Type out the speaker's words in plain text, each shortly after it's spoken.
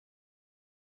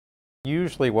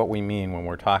Usually what we mean when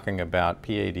we're talking about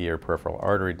PAD or peripheral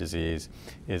artery disease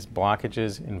is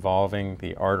blockages involving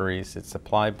the arteries that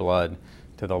supply blood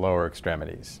to the lower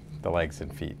extremities, the legs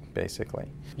and feet, basically.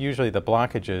 Usually the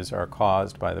blockages are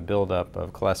caused by the buildup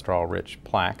of cholesterol-rich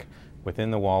plaque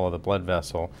within the wall of the blood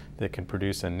vessel that can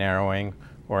produce a narrowing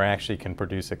or actually can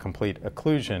produce a complete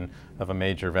occlusion of a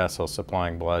major vessel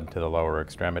supplying blood to the lower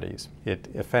extremities. It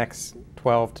affects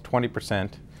 12 to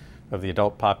 20% of the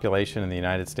adult population in the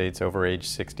United States over age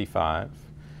 65,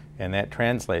 and that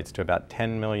translates to about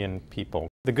 10 million people.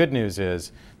 The good news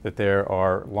is that there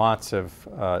are lots of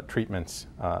treatments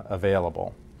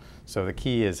available. So the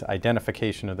key is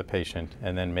identification of the patient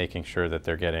and then making sure that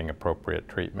they're getting appropriate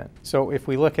treatment. So if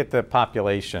we look at the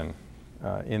population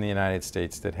in the United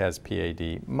States that has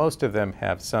PAD, most of them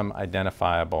have some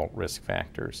identifiable risk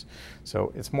factors.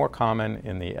 So it's more common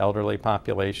in the elderly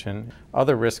population.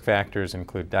 Other risk factors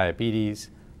include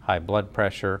diabetes, high blood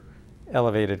pressure,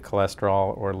 elevated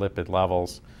cholesterol or lipid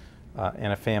levels,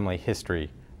 and a family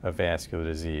history of vascular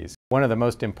disease. One of the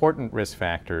most important risk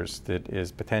factors that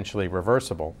is potentially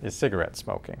reversible is cigarette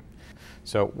smoking.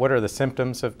 So what are the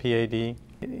symptoms of PAD?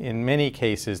 In many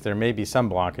cases, there may be some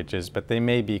blockages, but they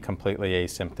may be completely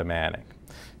asymptomatic.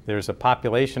 There's a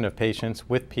population of patients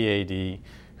with PAD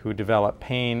who develop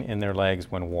pain in their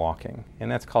legs when walking,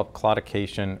 and that's called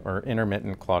claudication or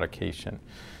intermittent claudication.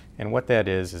 And what that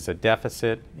is a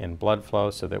deficit in blood flow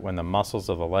so that when the muscles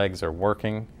of the legs are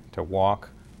working to walk,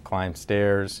 climb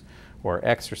stairs, or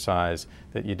exercise,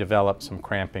 that you develop some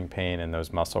cramping pain in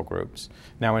those muscle groups.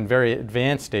 Now, in very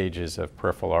advanced stages of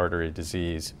peripheral artery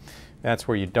disease, that's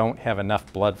where you don't have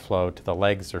enough blood flow to the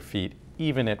legs or feet,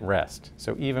 even at rest.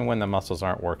 So even when the muscles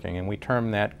aren't working, and we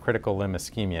term that critical limb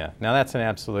ischemia. Now that's an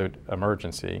absolute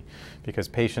emergency because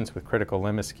patients with critical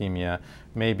limb ischemia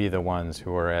may be the ones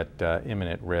who are at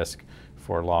imminent risk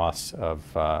for loss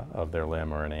of their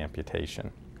limb or an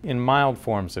amputation. In mild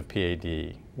forms of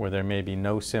PAD, where there may be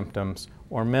no symptoms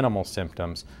or minimal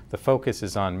symptoms, the focus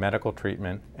is on medical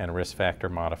treatment and risk factor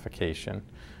modification.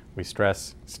 We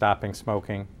stress stopping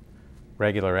smoking,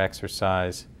 regular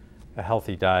exercise, a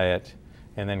healthy diet,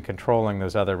 and then controlling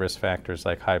those other risk factors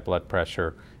like high blood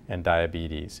pressure and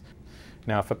diabetes.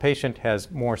 Now, if a patient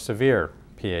has more severe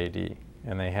PAD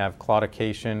and they have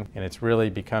claudication and it's really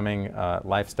becoming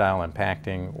lifestyle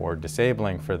impacting or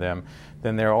disabling for them,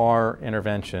 then there are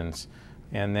interventions,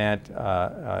 and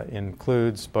that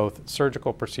includes both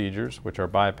surgical procedures, which are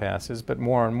bypasses, but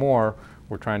more and more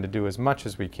we're trying to do as much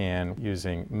as we can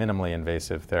using minimally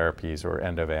invasive therapies or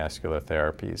endovascular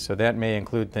therapies. So that may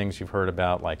include things you've heard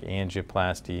about like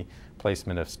angioplasty,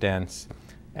 placement of stents,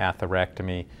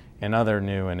 atherectomy, and other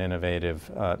new and innovative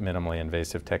minimally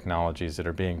invasive technologies that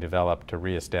are being developed to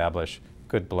reestablish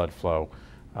good blood flow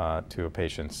to a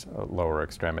patient's lower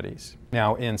extremities.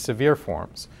 Now, in severe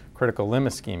forms, critical limb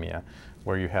ischemia,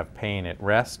 where you have pain at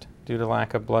rest due to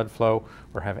lack of blood flow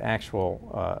or have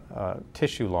actual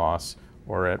tissue loss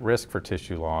or at risk for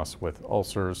tissue loss with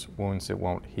ulcers, wounds that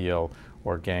won't heal,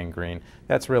 or gangrene,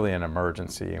 that's really an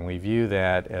emergency, and we view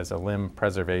that as a limb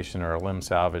preservation or a limb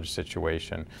salvage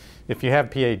situation. If you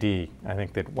have PAD, I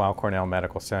think that Weill Cornell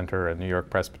Medical Center and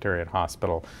New-York-Presbyterian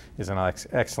Hospital is an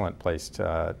excellent place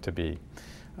to be.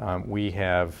 We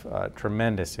have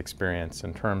tremendous experience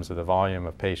in terms of the volume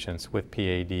of patients with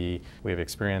PAD. We have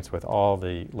experience with all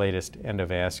the latest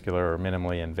endovascular or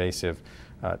minimally invasive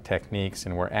techniques,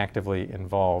 and we're actively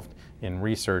involved in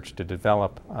research to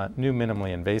develop new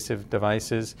minimally invasive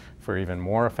devices for even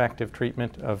more effective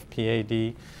treatment of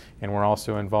PAD. And we're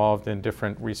also involved in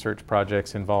different research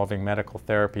projects involving medical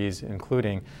therapies,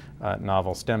 including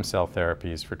novel stem cell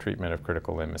therapies for treatment of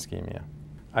critical limb ischemia.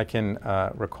 I can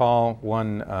recall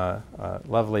one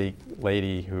lovely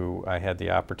lady who I had the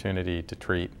opportunity to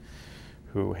treat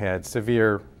who had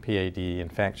severe PAD. In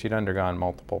fact, she'd undergone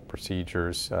multiple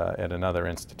procedures at another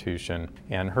institution,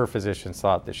 and her physicians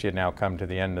thought that she had now come to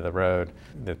the end of the road,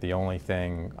 that the only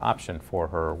option for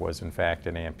her was in fact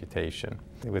an amputation.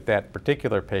 With that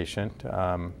particular patient,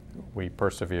 we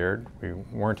persevered. We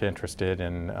weren't interested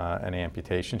in an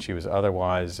amputation. She was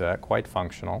otherwise quite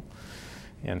functional.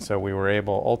 And so we were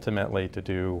able ultimately to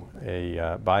do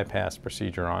a bypass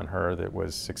procedure on her that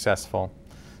was successful.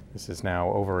 This is now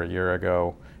over a year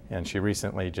ago, and she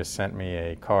recently just sent me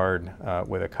a card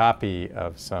with a copy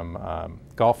of some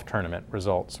golf tournament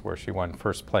results where she won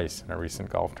first place in a recent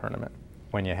golf tournament.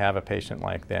 When you have a patient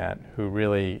like that who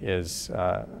really is,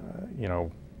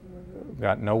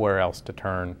 got nowhere else to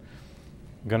turn,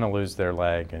 going to lose their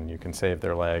leg, and you can save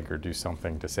their leg or do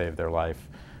something to save their life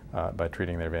by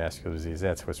treating their vascular disease,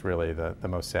 that's what's really the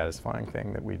most satisfying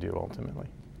thing that we do ultimately.